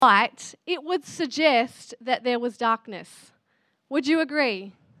light, it would suggest that there was darkness. Would you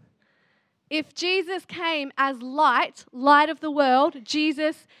agree? If Jesus came as light of the world,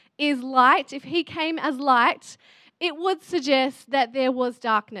 Jesus is light. If he came as light, it would suggest that there was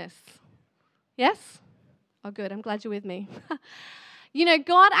darkness. Yes? Oh, good. I'm glad you're with me. You know,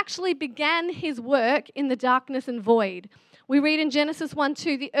 God actually began his work in the darkness and void. We read in Genesis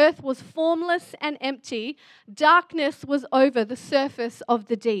 1:2, the earth was formless and empty. Darkness was over the surface of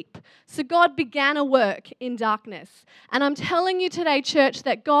the deep. So God began a work in darkness. And I'm telling you today, church,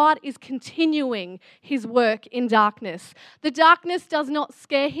 that God is continuing his work in darkness. The darkness does not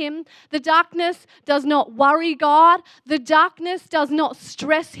scare him. The darkness does not worry God. The darkness does not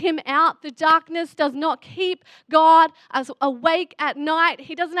stress him out. The darkness does not keep God as awake at night.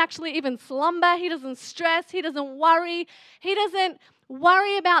 He doesn't actually even slumber. He doesn't stress. He doesn't worry. He doesn't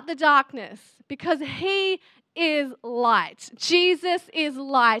worry about the darkness because he is light. Jesus is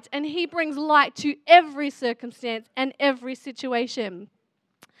light, and he brings light to every circumstance and every situation.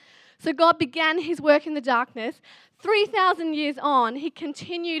 So God began his work in the darkness. 3,000 years on, he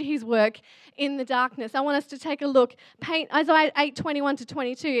continued his work in the darkness. I want us to take a look. Isaiah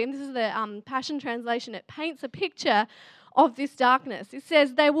 8:21-22, and this is the Passion Translation. It paints a picture of this darkness. It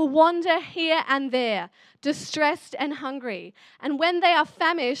says, they will wander here and there, distressed and hungry. And when they are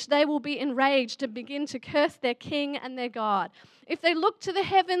famished, they will be enraged and begin to curse their king and their God. If they look to the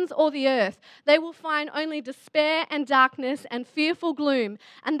heavens or the earth, they will find only despair and darkness and fearful gloom,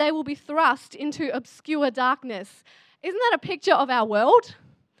 and they will be thrust into obscure darkness. Isn't that a picture of our world?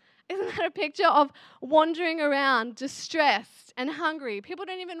 Isn't that a picture of wandering around distressed and hungry? People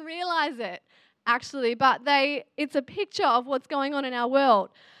don't even realize it, actually, but it's a picture of what's going on in our world.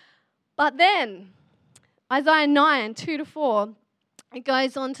 But then, Isaiah 9:2-4, it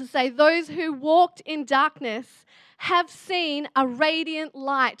goes on to say, those who walked in darkness have seen a radiant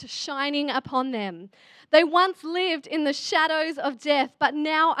light shining upon them. They once lived in the shadows of death, but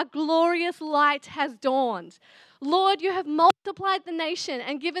now a glorious light has dawned. Lord, you have multiplied the nation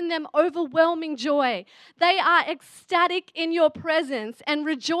and given them overwhelming joy. They are ecstatic in your presence and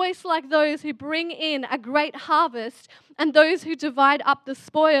rejoice like those who bring in a great harvest and those who divide up the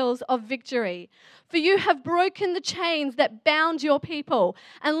spoils of victory. For you have broken the chains that bound your people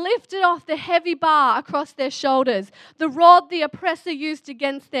and lifted off the heavy bar across their shoulders, the rod the oppressor used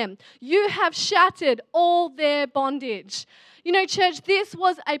against them. You have shattered all their bondage. You know, church, this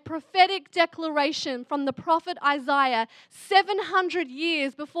was a prophetic declaration from the prophet Isaiah 700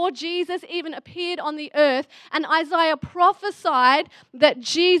 years before Jesus even appeared on the earth. And Isaiah prophesied that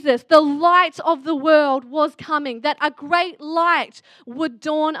Jesus, the light of the world, was coming, that a great light would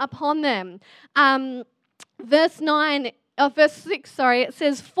dawn upon them. Verse 6, it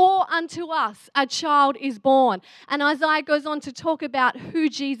says, for unto us a child is born. And Isaiah goes on to talk about who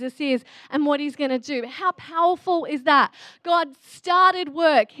Jesus is and what he's going to do. How powerful is that? God started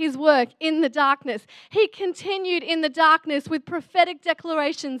his work in the darkness. He continued in the darkness with prophetic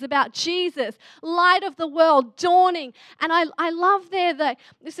declarations about Jesus, light of the world, dawning. And I love there that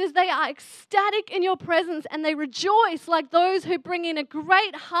it says they are ecstatic in your presence and they rejoice like those who bring in a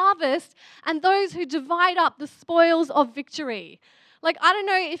great harvest and those who divide up the spoils of victory. Like, I don't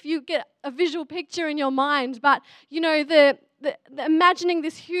know if you get a visual picture in your mind, but, you know, the imagining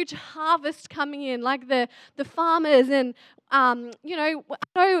this huge harvest coming in, like the farmers and, you know,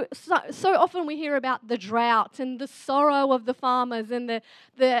 so often we hear about the drought and the sorrow of the farmers and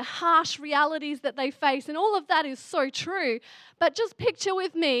the harsh realities that they face, and all of that is so true. But just picture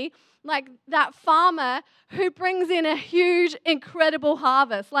with me, like that farmer who brings in a huge, incredible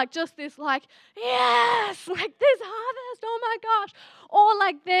harvest. Like just this, like, yes, like this harvest, oh my gosh. Or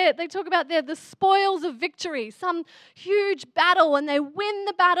like they talk about the spoils of victory, some huge battle, and they win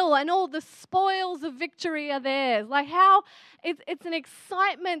the battle and all the spoils of victory are theirs. Like how it's an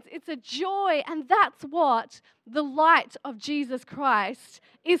excitement, it's a joy, and that's what the light of Jesus Christ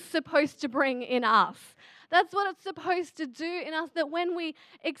is supposed to bring in us. That's what it's supposed to do in us, that when we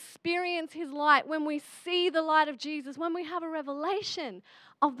experience his light, when we see the light of Jesus, when we have a revelation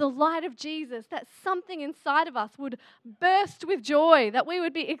of the light of Jesus, that something inside of us would burst with joy, that we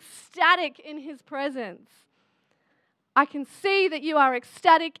would be ecstatic in his presence. I can see that you are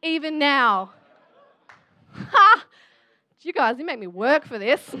ecstatic even now. Ha! You guys, you make me work for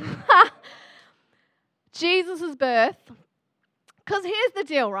this. Jesus' birth, because here's the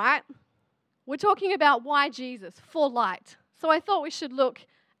deal, right? We're talking about why Jesus, for light. So I thought we should look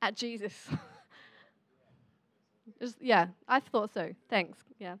at Jesus. I thought so. Thanks.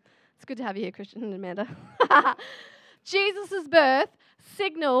 Yeah, it's good to have you here, Christian and Amanda. Jesus' birth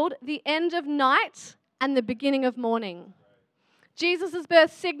signaled the end of night and the beginning of morning. Jesus'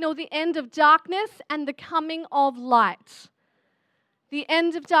 birth signaled the end of darkness and the coming of light. The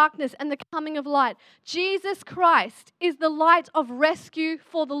end of darkness and the coming of light. Jesus Christ is the light of rescue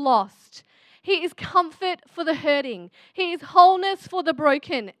for the lost. He is comfort for the hurting. He is wholeness for the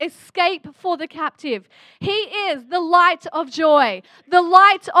broken, escape for the captive. He is the light of joy, the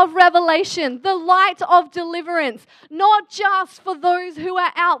light of revelation, the light of deliverance, not just for those who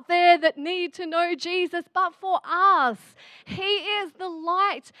are out there that need to know Jesus, but for us. He is the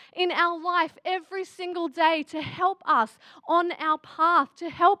light in our life every single day to help us on our path, to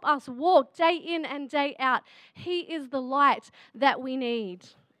help us walk day in and day out. He is the light that we need.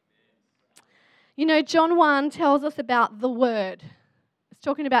 You know, John 1 tells us about the Word. It's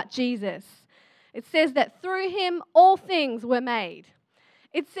talking about Jesus. It says that through him all things were made.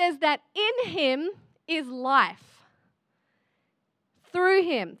 It says that in him is life. Through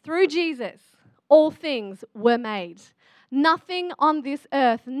him, through Jesus, all things were made. Nothing on this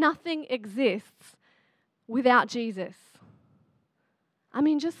earth, nothing exists without Jesus. I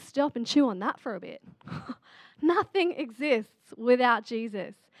mean, just stop and chew on that for a bit. Nothing exists without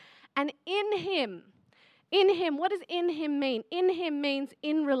Jesus. And in him, what does in him mean? In him means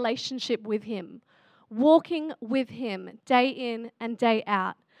in relationship with him, walking with him day in and day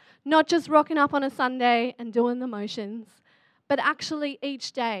out. Not just rocking up on a Sunday and doing the motions, but actually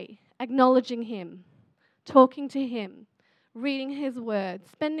each day acknowledging him, talking to him, reading his word,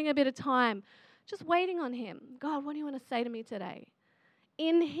 spending a bit of time just waiting on him. God, what do you want to say to me today?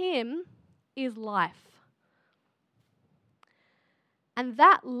 In him is life. And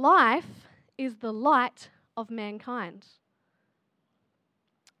that life is the light of mankind.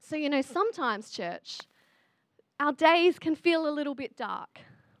 So, you know, sometimes, church, our days can feel a little bit dark,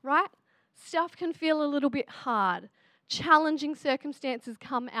 right? Stuff can feel a little bit hard. Challenging circumstances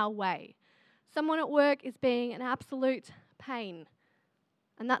come our way. Someone at work is being an absolute pain.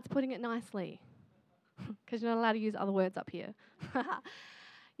 And that's putting it nicely, because you're not allowed to use other words up here.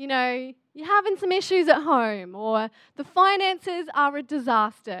 You know, you're having some issues at home, or the finances are a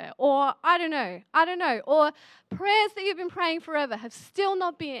disaster, or I don't know, or prayers that you've been praying forever have still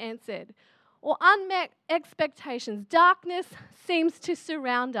not been answered, or unmet expectations. Darkness seems to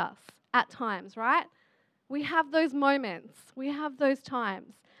surround us at times, right? We have those moments, we have those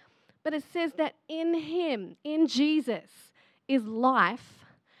times. But it says that in him, in Jesus, is life,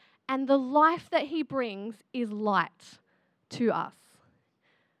 and the life that he brings is light to us.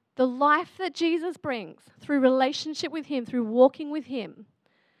 The life that Jesus brings through relationship with him, through walking with him,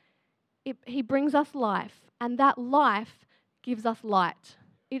 he brings us life, and that life gives us light.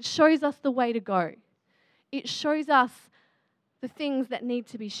 It shows us the way to go. It shows us the things that need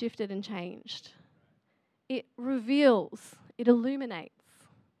to be shifted and changed. It reveals, it illuminates.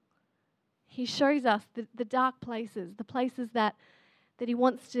 He shows us the dark places, the places that he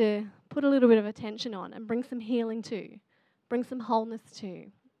wants to put a little bit of attention on and bring some healing to, bring some wholeness to.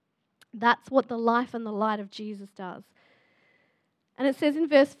 That's what the life and the light of Jesus does. And it says in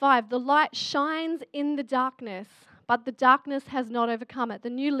verse 5, the light shines in the darkness, but the darkness has not overcome it. The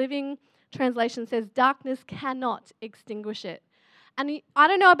New Living Translation says darkness cannot extinguish it. And I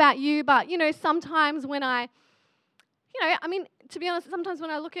don't know about you, but, you know, sometimes when to be honest, sometimes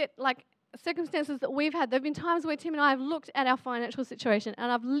when I look at, like, circumstances that we've had, there have been times where Tim and I have looked at our financial situation and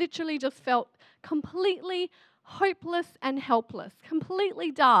I've literally just felt completely hopeless and helpless,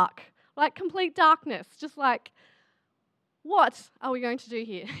 completely dark. Like complete darkness, just like, what are we going to do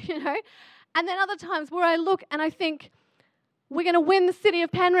here, you know? And then other times where I look and I think, we're going to win the city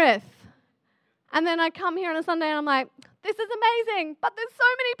of Penrith. And then I come here on a Sunday and I'm like, this is amazing, but there's so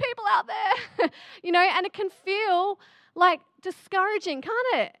many people out there, you know? And it can feel like discouraging,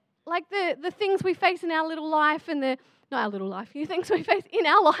 can't it? Like the things we face in our little life and the things we face in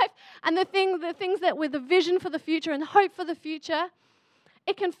our life and the things that with the vision for the future and hope for the future.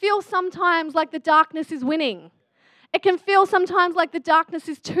 It can feel sometimes like the darkness is winning. It can feel sometimes like the darkness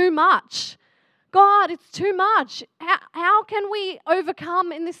is too much. God, it's too much. How can we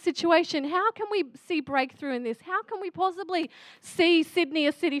overcome in this situation? How can we see breakthrough in this? How can we possibly see Sydney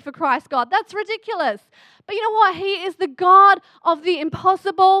a city for Christ, God? That's ridiculous. But you know what? He is the God of the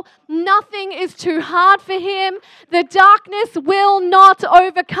impossible. Nothing is too hard for him. The darkness will not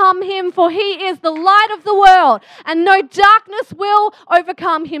overcome him, for he is the light of the world, and no darkness will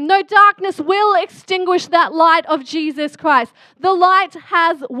overcome him. No darkness will extinguish that light of Jesus Christ. The light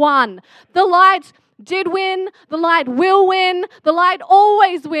has won. The light did win. The light will win. The light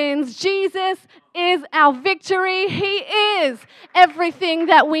always wins. Jesus is our victory. He is everything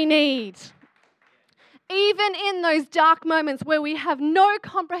that we need. Even in those dark moments where we have no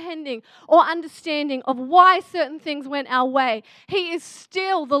comprehending or understanding of why certain things went our way, He is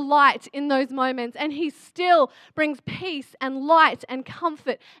still the light in those moments, and He still brings peace and light and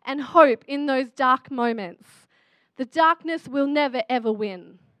comfort and hope in those dark moments. The darkness will never, ever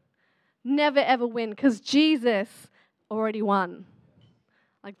win. Never, ever win, because Jesus already won.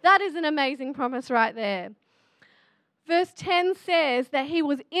 Like, that is an amazing promise right there. Verse 10 says that He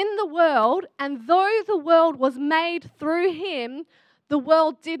was in the world, and though the world was made through Him, the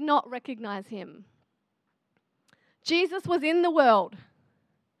world did not recognize Him. Jesus was in the world,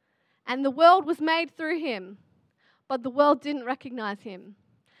 and the world was made through Him, but the world didn't recognize Him.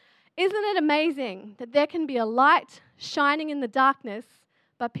 Isn't it amazing that there can be a light shining in the darkness,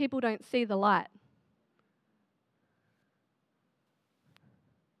 but people don't see the light?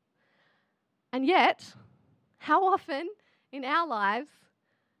 And yet, how often in our lives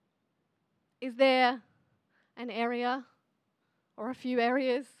is there an area or a few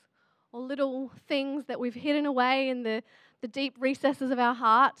areas or little things that we've hidden away in the deep recesses of our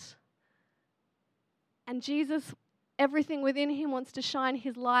heart? And Jesus, everything within Him wants to shine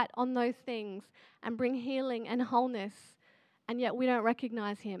His light on those things and bring healing and wholeness. And yet we don't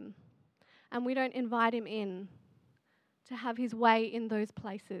recognize Him. And we don't invite Him in to have His way in those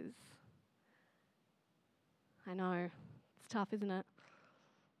places. I know. It's tough, isn't it?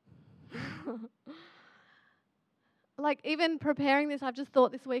 Like, even preparing this, I've just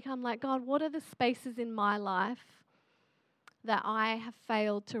thought this week, I'm like, God, what are the spaces in my life that I have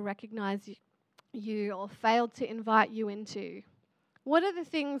failed to recognize you or failed to invite you into? What are the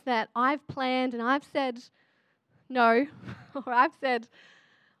things that I've planned and I've said no, or I've said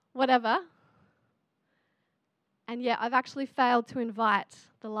whatever, and yet I've actually failed to invite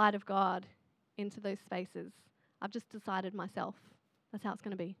the light of God into those spaces? I've just decided myself that's how it's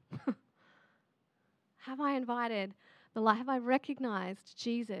going to be. Have I invited the light? Have I recognized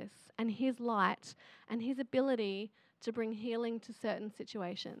Jesus and His light and His ability to bring healing to certain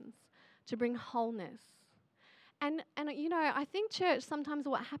situations, to bring wholeness? And you know, I think, church, sometimes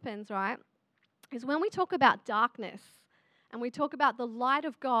what happens, right, is when we talk about darkness and we talk about the light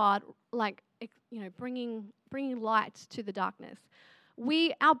of God, like, you know, bringing light to the darkness,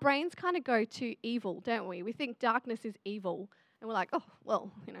 our brains kind of go to evil, don't we? We think darkness is evil, and we're like, oh,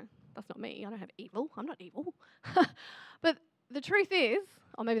 well, you know, that's not me. I don't have evil. I'm not evil. But the truth is,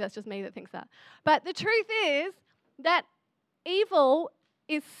 or maybe that's just me that thinks that, but the truth is that evil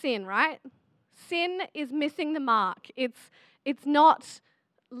is sin, right? Sin is missing the mark. It's not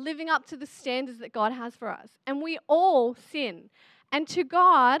living up to the standards that God has for us. And we all sin. And to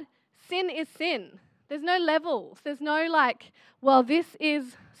God, sin is sin. There's no levels. There's no like, well, this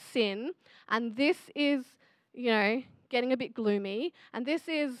is sin, and this is, you know, getting a bit gloomy, and this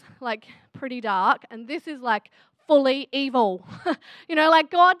is like pretty dark, and this is like fully evil. You know, like,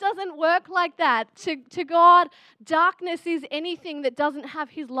 God doesn't work like that. To God, darkness is anything that doesn't have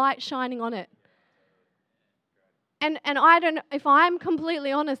His light shining on it. And I don't, if I'm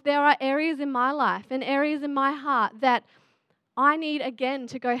completely honest, there are areas in my life and areas in my heart that I need again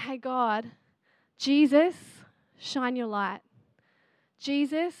to go, hey, God, Jesus, shine your light.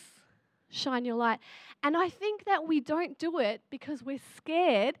 Jesus, shine your light. And I think that we don't do it because we're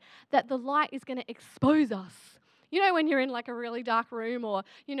scared that the light is going to expose us. You know, when you're in like a really dark room, or,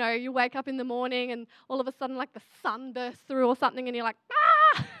 you know, you wake up in the morning and all of a sudden like the sun bursts through or something, and you're like,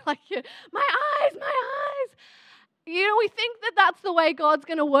 like, my eyes. You know, we think that that's the way God's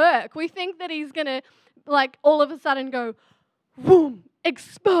going to work. We think that He's going to, like, all of a sudden go, boom,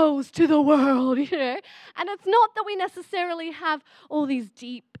 exposed to the world, you know. And it's not that we necessarily have all these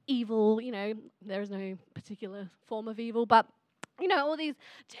deep evil, you know, there is no particular form of evil, but, you know, all these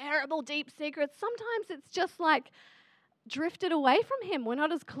terrible deep secrets. Sometimes it's just like drifted away from Him. We're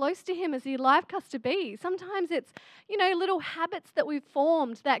not as close to Him as He'd like us to be. Sometimes it's, you know, little habits that we've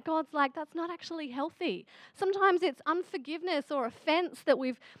formed that God's like, that's not actually healthy. Sometimes it's unforgiveness or offense that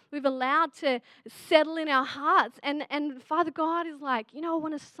we've allowed to settle in our hearts. And Father God is like, you know, I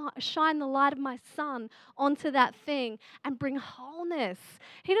want to shine the light of my Son onto that thing and bring wholeness.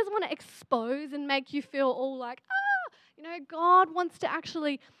 He doesn't want to expose and make you feel all like, you know, God wants to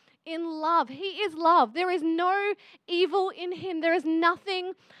actually, in love. He is love. There is no evil in Him. There is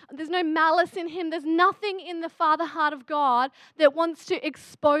nothing, there's no malice in Him. There's nothing in the Father heart of God that wants to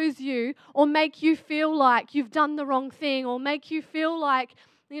expose you or make you feel like you've done the wrong thing, or make you feel like,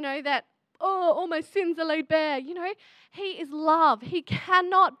 you know, that, oh, all my sins are laid bare. He is love. He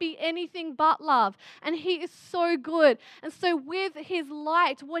cannot be anything but love. And he is so good. And so with his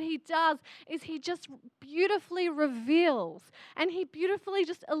light, what he does is he just beautifully reveals and he beautifully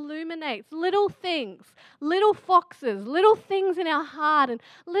just illuminates little things, little foxes, little things in our heart and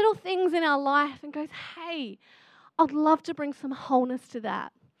little things in our life and goes, hey, I'd love to bring some wholeness to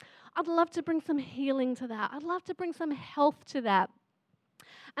that. I'd love to bring some healing to that. I'd love to bring some health to that.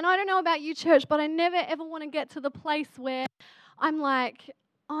 And I don't know about you, church, but I never ever want to get to the place where I'm like,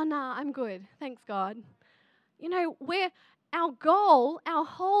 oh, nah, I'm good. Thanks, God. Where our goal, our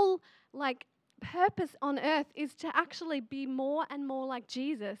whole, purpose on earth is to actually be more and more like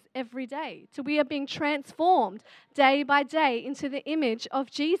Jesus every day. So we are being transformed day by day into the image of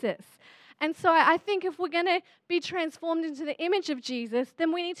Jesus. And so I think if we're going to be transformed into the image of Jesus,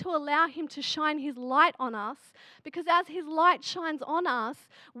 then we need to allow him to shine his light on us, because as his light shines on us,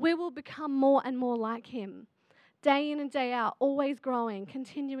 we will become more and more like him. Day in and day out, always growing,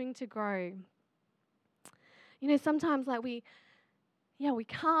 continuing to grow. Sometimes we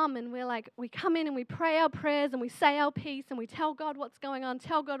come and we come in and we pray our prayers and we say our piece and we tell God what's going on,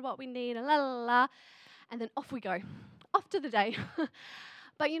 tell God what we need, and and then off we go, off to the day.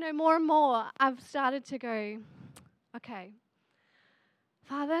 But, more and more, I've started to go, okay,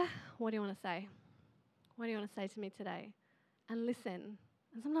 Father, what do you want to say? What do you want to say to me today? And listen.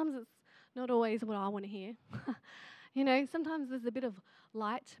 And sometimes it's not always what I want to hear. Sometimes there's a bit of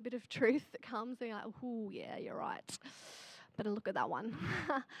light, a bit of truth that comes, and you're like, oh, yeah, you're right. Better look at that one.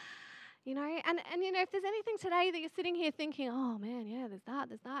 And if there's anything today that you're sitting here thinking, oh man, yeah, there's that.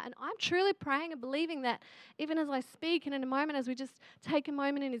 And I'm truly praying and believing that even as I speak and in a moment, as we just take a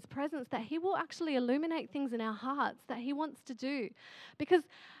moment in his presence, that he will actually illuminate things in our hearts that he wants to do. Because,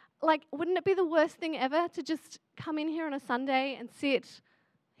 wouldn't it be the worst thing ever to just come in here on a Sunday and sit,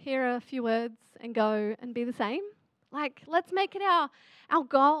 hear a few words and go and be the same? Let's make it our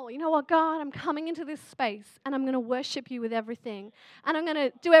goal. You know what, God, I'm coming into this space and I'm going to worship you with everything. And I'm going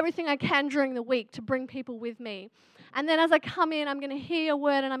to do everything I can during the week to bring people with me. And then as I come in, I'm going to hear your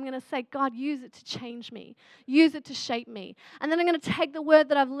word and I'm going to say, God, use it to change me. Use it to shape me. And then I'm going to take the word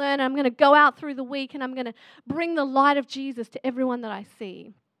that I've learned and I'm going to go out through the week and I'm going to bring the light of Jesus to everyone that I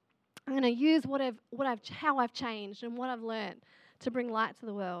see. I'm going to use how I've changed and what I've learned to bring light to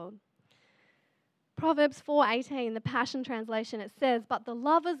the world. Proverbs 4:18, the Passion Translation, it says, but the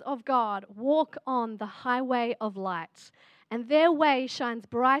lovers of God walk on the highway of light, and their way shines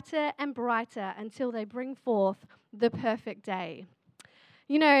brighter and brighter until they bring forth the perfect day.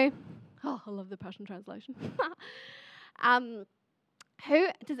 I love the Passion Translation. Does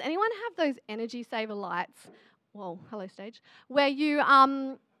anyone have those energy saver lights? Well, hello stage, where you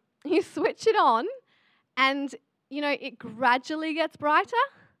switch it on and, it gradually gets brighter?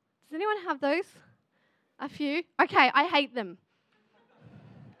 Does anyone have those? A few? Okay, I hate them.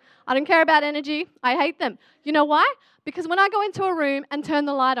 I don't care about energy. I hate them. You know why? Because when I go into a room and turn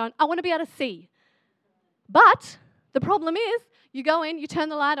the light on, I want to be able to see. But the problem is, you go in, you turn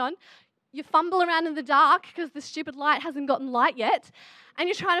the light on, you fumble around in the dark because the stupid light hasn't gotten light yet, and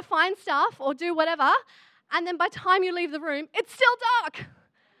you're trying to find stuff or do whatever, and then by the time you leave the room, it's still dark.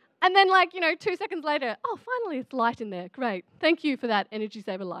 And then 2 seconds later, oh, finally it's light in there. Great. Thank you for that energy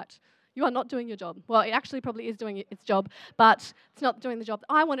saver light. You are not doing your job. Well, it actually probably is doing its job, but it's not doing the job that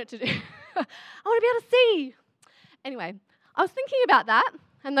I want it to do. I want to be able to see. Anyway, I was thinking about that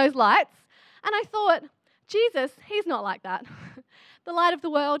and those lights, and I thought, Jesus, he's not like that. The light of the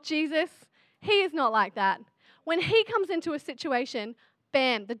world, Jesus, he is not like that. When he comes into a situation,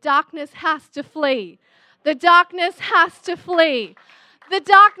 bam, the darkness has to flee. The darkness has to flee. The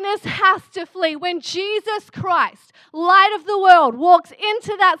darkness has to flee. When Jesus Christ, light of the world, walks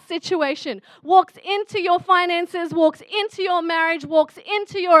into that situation, walks into your finances, walks into your marriage, walks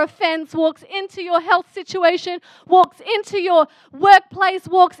into your offense, walks into your health situation, walks into your workplace,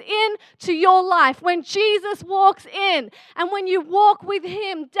 walks into your life. When Jesus walks in, and when you walk with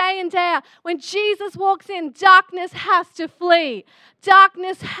him day in, day out, when Jesus walks in, darkness has to flee.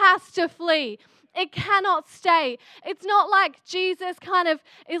 Darkness has to flee. It cannot stay. It's not like Jesus kind of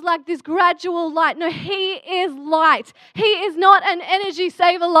is like this gradual light. No, he is light. He is not an energy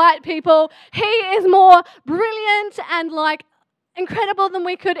saver light, people. He is more brilliant and incredible than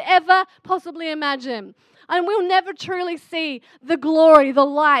we could ever possibly imagine. And we'll never truly see the glory, the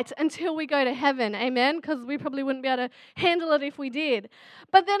light, until we go to heaven. Amen? Because we probably wouldn't be able to handle it if we did.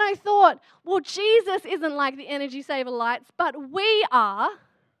 But then I thought, well, Jesus isn't like the energy saver lights, but we are.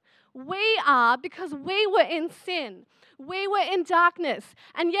 We are, because we were in sin. We were in darkness.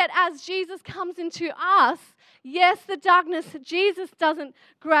 And yet as Jesus comes into us, yes, the darkness, Jesus doesn't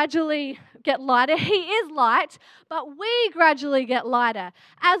gradually get lighter. He is light, but we gradually get lighter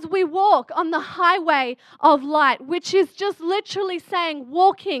as we walk on the highway of light, which is just literally saying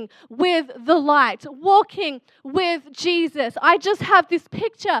walking with the light, walking with Jesus. I just have this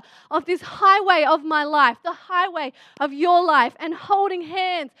picture of this highway of my life, the highway of your life, and holding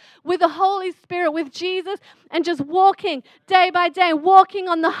hands with the Holy Spirit, with Jesus, and just walking day by day, walking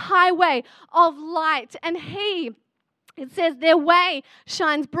on the highway of light. And it says their way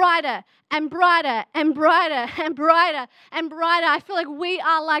shines brighter and brighter and brighter and brighter and brighter. I feel like we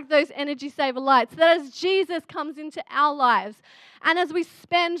are like those energy saver lights, that as Jesus comes into our lives and as we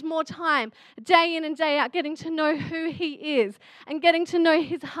spend more time day in and day out getting to know who he is and getting to know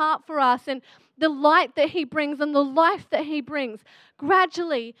his heart for us and the light that he brings and the life that he brings,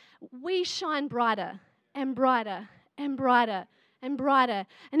 gradually we shine brighter and brighter and brighter and brighter.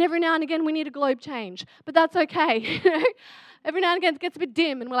 And every now and again, we need a globe change. But that's okay. Every now and again, it gets a bit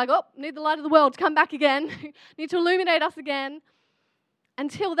dim. And we're like, oh, need the light of the world to come back again. Need to illuminate us again.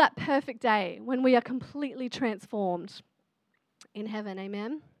 Until that perfect day when we are completely transformed in heaven.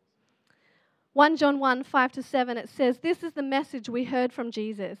 Amen. 1 John 1, 5-7, it says, this is the message we heard from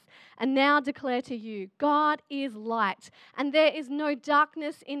Jesus and now declare to you, God is light and there is no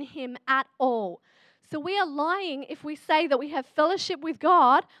darkness in him at all. So we are lying if we say that we have fellowship with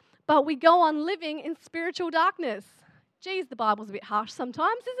God, but we go on living in spiritual darkness. Geez, the Bible's a bit harsh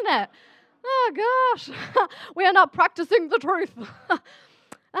sometimes, isn't it? Oh, gosh. We are not practicing the truth.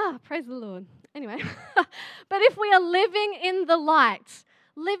 Praise the Lord. Anyway, but if we are living in the light,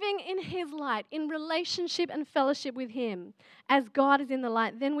 living in his light, in relationship and fellowship with him, as God is in the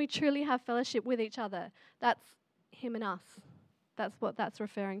light, then we truly have fellowship with each other. That's him and us. That's what that's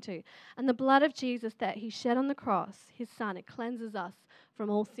referring to. And the blood of Jesus that he shed on the cross, his son, it cleanses us from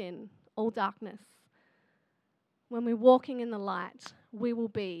all sin, all darkness. When we're walking in the light, we will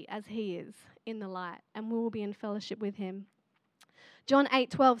be as he is in the light, and we will be in fellowship with him. John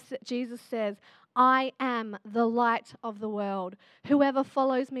 8:12, Jesus says, I am the light of the world. Whoever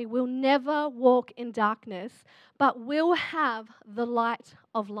follows me will never walk in darkness, but will have the light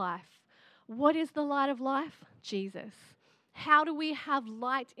of life. What is the light of life? Jesus. How do we have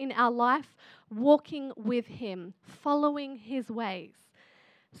light in our life? Walking with him, following his ways.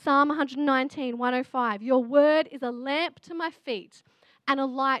 Psalm 119, 105, your word is a lamp to my feet and a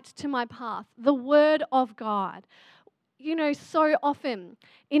light to my path. The word of God. You know, so often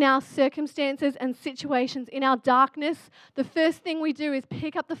in our circumstances and situations, in our darkness, the first thing we do is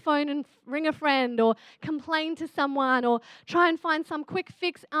pick up the phone and ring a friend or complain to someone or try and find some quick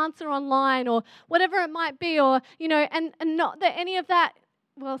fix answer online or whatever it might be, or, you know, and not that any of that,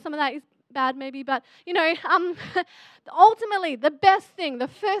 well, some of that is bad maybe, but, you know, ultimately the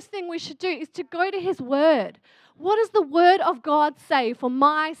first thing we should do is to go to his word. What does the word of God say for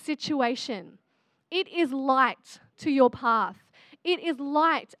my situation? It is light to your path. It is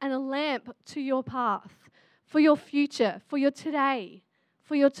light and a lamp to your path for your future, for your today,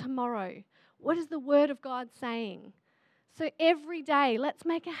 for your tomorrow. What is the word of God saying? So every day, let's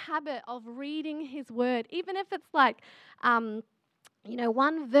make a habit of reading his word, even if it's like,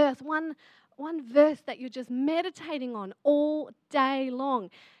 one verse that you're just meditating on all day long.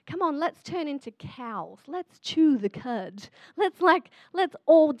 Come on, let's turn into cows. Let's chew the cud. Let's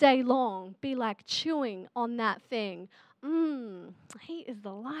all day long be like chewing on that thing. He is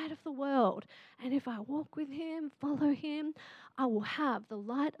the light of the world. And if I walk with him, follow him, I will have the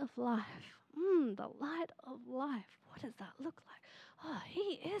light of life. The light of life. What does that look like? Oh,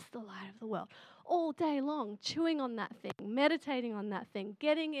 he is the light of the world. All day long, chewing on that thing, meditating on that thing,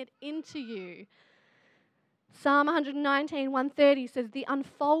 getting it into you. Psalm 119, 130 says, the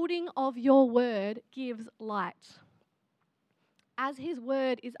unfolding of your word gives light. As his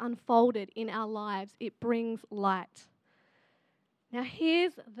word is unfolded in our lives, it brings light. Now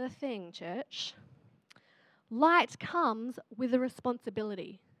here's the thing, church. Light comes with a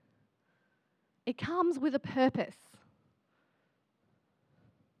responsibility. It comes with a purpose.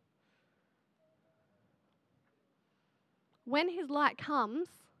 When his light comes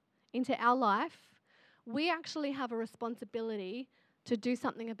into our life, we actually have a responsibility to do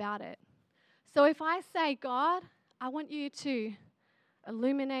something about it. So if I say, God, I want you to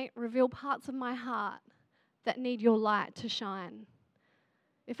illuminate, reveal parts of my heart that need your light to shine.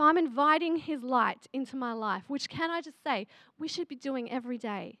 If I'm inviting his light into my life, which can I just say, we should be doing every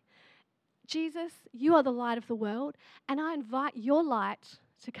day. Jesus, you are the light of the world, and I invite your light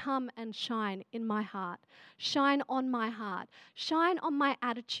to come and shine in my heart, shine on my heart, shine on my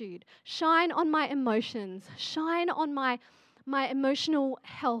attitude, shine on my emotions, shine on my emotional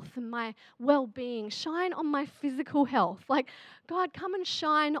health and my well-being, shine on my physical health. Like, God, come and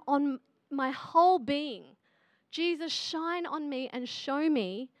shine on my whole being. Jesus, shine on me and show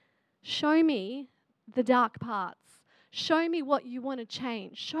me the dark parts. Show me what you want to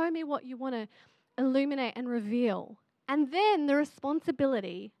change. Show me what you want to illuminate and reveal. And then the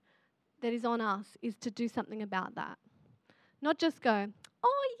responsibility that is on us is to do something about that. Not just go,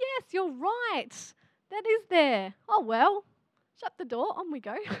 oh, yes, you're right. That is there. Oh, well, shut the door, on we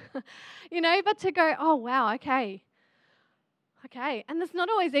go. But to go, oh, wow, okay. And it's not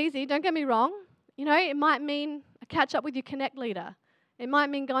always easy, don't get me wrong. It might mean a catch up with your Connect leader. It might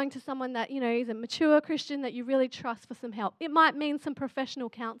mean going to someone that, is a mature Christian that you really trust for some help. It might mean some professional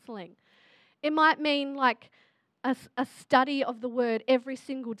counseling. It might mean like a study of the word every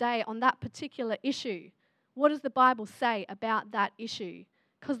single day on that particular issue. What does the Bible say about that issue?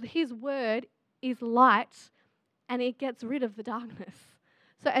 Because his word is light and it gets rid of the darkness.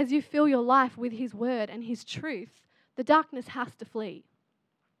 So as you fill your life with his word and his truth, the darkness has to flee.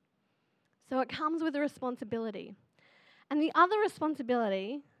 So it comes with a responsibility. And the other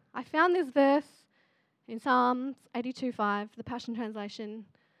responsibility, I found this verse in Psalms 82:5, the Passion Translation.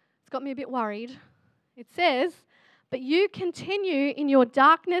 It's got me a bit worried. It says, "But you continue in your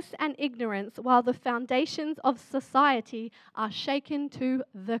darkness and ignorance while the foundations of society are shaken to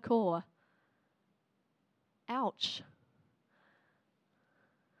the core." Ouch.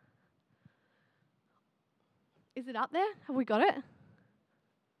 Is it up there? Have we got it?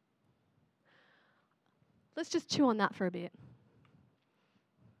 Let's just chew on that for a bit.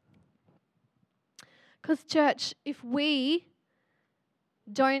 Because, church, if we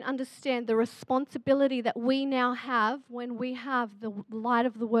don't understand the responsibility that we now have when we have the light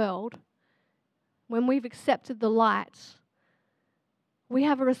of the world, when we've accepted the light, we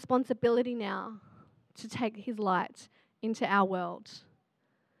have a responsibility now to take his light into our world.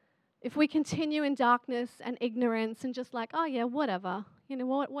 If we continue in darkness and ignorance and just like, oh yeah, whatever,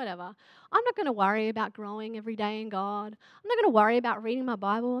 whatever. I'm not going to worry about growing every day in God. I'm not going to worry about reading my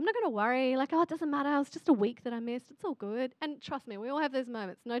Bible. I'm not going to worry like, oh, it doesn't matter. It's just a week that I missed. It's all good. And trust me, we all have those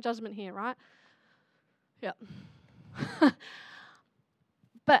moments. No judgment here, right? Yeah.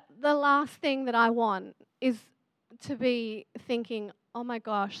 But the last thing that I want is to be thinking, oh my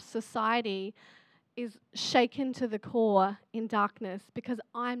gosh, society is shaken to the core in darkness because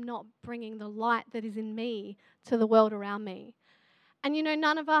I'm not bringing the light that is in me to the world around me. And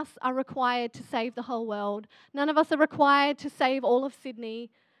none of us are required to save the whole world. None of us are required to save all of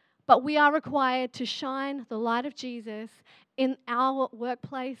Sydney. But we are required to shine the light of Jesus in our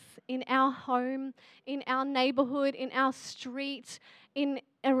workplace, in our home, in our neighborhood, in our street, in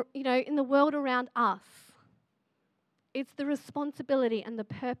the world around us. It's the responsibility and the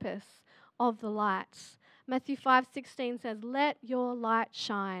purpose of the light. Matthew 5:16 says, "Let your light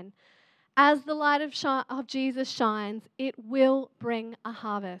shine. As the light of Jesus shines, it will bring a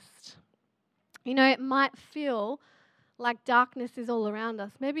harvest." It might feel like darkness is all around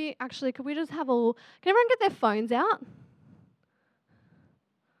us. Maybe, actually, could everyone get their phones out?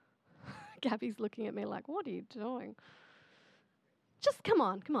 Gabby's looking at me like, what are you doing? Just come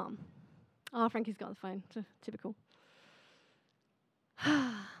on. Oh, Frankie's got the phone. Typical.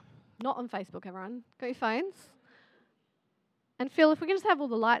 Not on Facebook, everyone. Got your phones? And Phil, if we can just have all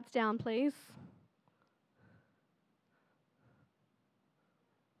the lights down, please.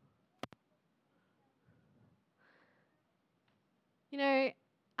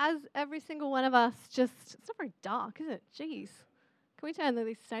 As every single one of us it's not very dark, is it? Jeez. Can we turn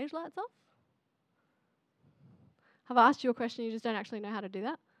these stage lights off? Have I asked you a question, you just don't actually know how to do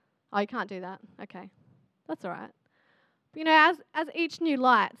that? Oh, you can't do that. Okay. That's all right. But as each new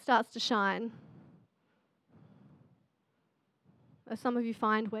light starts to shine, as some of you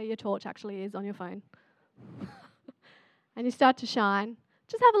find where your torch actually is on your phone, and you start to shine,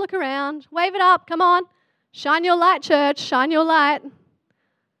 just have a look around, wave it up, come on. Shine your light, church, shine your light.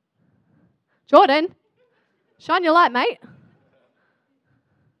 Jordan, shine your light, mate.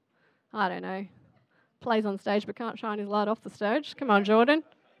 I don't know. Plays on stage but can't shine his light off the stage. Come on, Jordan.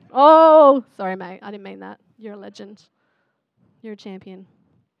 Oh, sorry, mate. I didn't mean that. You're a legend. You're a champion.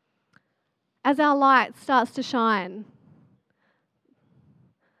 As our light starts to shine,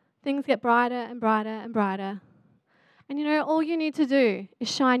 things get brighter and brighter and brighter. And all you need to do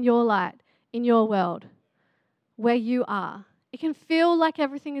is shine your light in your world, where you are. It can feel like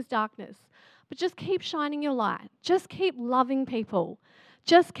everything is darkness, but just keep shining your light. Just keep loving people.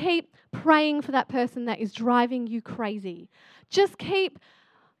 Just keep praying for that person that is driving you crazy. Just keep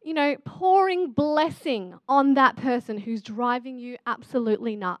pouring blessing on that person who's driving you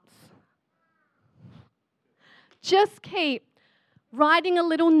absolutely nuts. Just keep writing a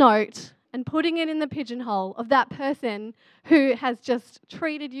little note and putting it in the pigeonhole of that person who has just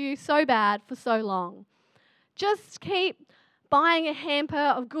treated you so bad for so long. Just keep buying a hamper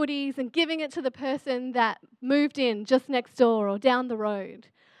of goodies and giving it to the person that moved in just next door or down the road.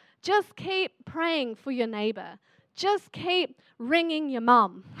 Just keep praying for your neighbor. Just keep ringing your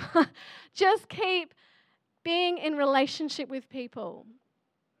mum. Just keep being in relationship with people.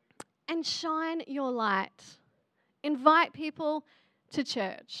 And shine your light. Invite people to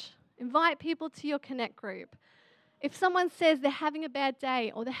church. Invite people to your connect group. If someone says they're having a bad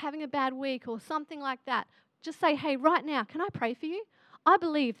day or they're having a bad week or something like that, just say, hey, right now, can I pray for you? I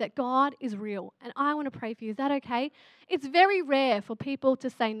believe that God is real and I want to pray for you. Is that okay? It's very rare for people to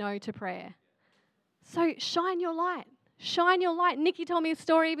say no to prayer. So shine your light. Shine your light. Nikki told me a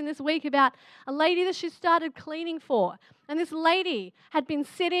story even this week about a lady that she started cleaning for. And this lady had been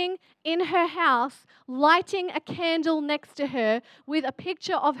sitting in her house, lighting a candle next to her with a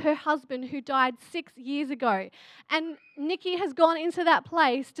picture of her husband who died 6 years ago. And Nikki has gone into that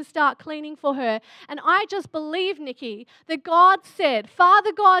place to start cleaning for her. And I just believe, Nikki, that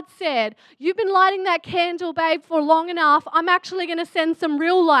Father God said, you've been lighting that candle, babe, for long enough. I'm actually going to send some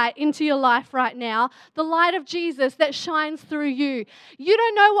real light into your life right now. The light of Jesus that shines through you. You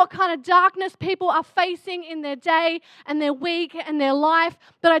don't know what kind of darkness people are facing in their day and their week and their life.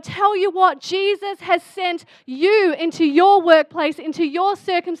 But I tell you what, Jesus has sent you into your workplace, into your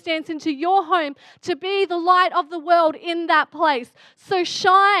circumstance, into your home to be the light of the world in that place. So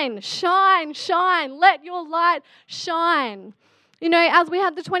shine, shine, shine. Let your light shine. As we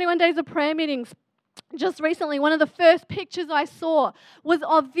had the 21 days of prayer meetings, just recently, one of the first pictures I saw was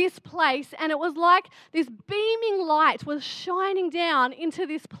of this place, and it was like this beaming light was shining down into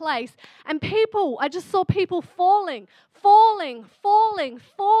this place, and I just saw people falling in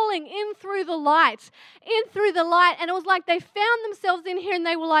through the light, and it was like they found themselves in here, and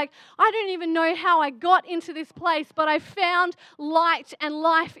they were like, I don't even know how I got into this place, but I found light and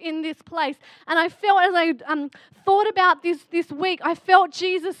life in this place. And I felt, as I thought about this week, I felt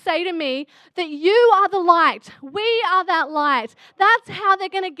Jesus say to me that you are the light. We are that light. That's how they're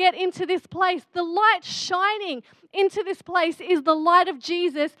going to get into this place. The light shining into this place is the light of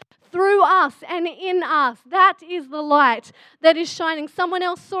Jesus through us and in us. That is the light that is shining. Someone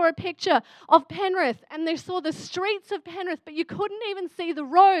else saw a picture of Penrith, and they saw the streets of Penrith, but you couldn't even see the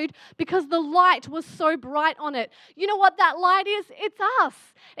road because the light was so bright on it. You know what that light is? It's us.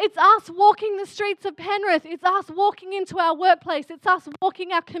 It's us walking the streets of Penrith. It's us walking into our workplace. It's us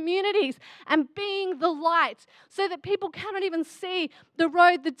walking our communities and being the light so that people cannot even see the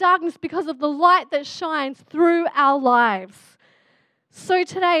road, the darkness, because of the light that shines through our lives. So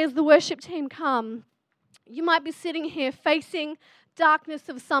today, as the worship team come, you might be sitting here facing darkness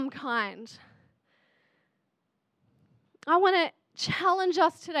of some kind. I want to challenge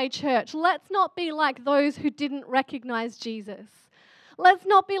us today, church. Let's not be like those who didn't recognize Jesus. Let's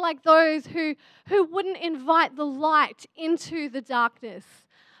not be like those who wouldn't invite the light into the darkness.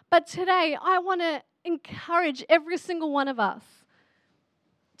 But today, I want to encourage every single one of us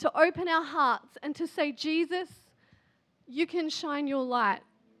to open our hearts and to say, Jesus, you can shine your light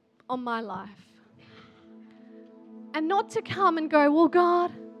on my life. And not to come and go, well,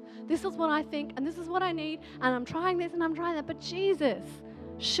 God, this is what I think and this is what I need and I'm trying this and I'm trying that. But Jesus,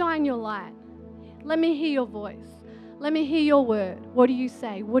 shine your light. Let me hear your voice. Let me hear your word. What do you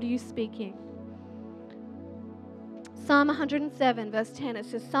say? What are you speaking? Psalm 107 verse 10, it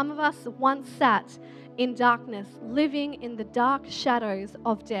says, some of us once sat in darkness, living in the dark shadows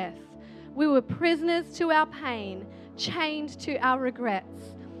of death. We were prisoners to our pain, chained to our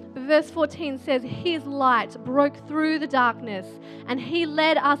regrets. But verse 14 says, his light broke through the darkness and he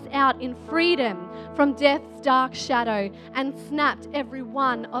led us out in freedom from death's dark shadow and snapped every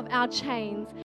one of our chains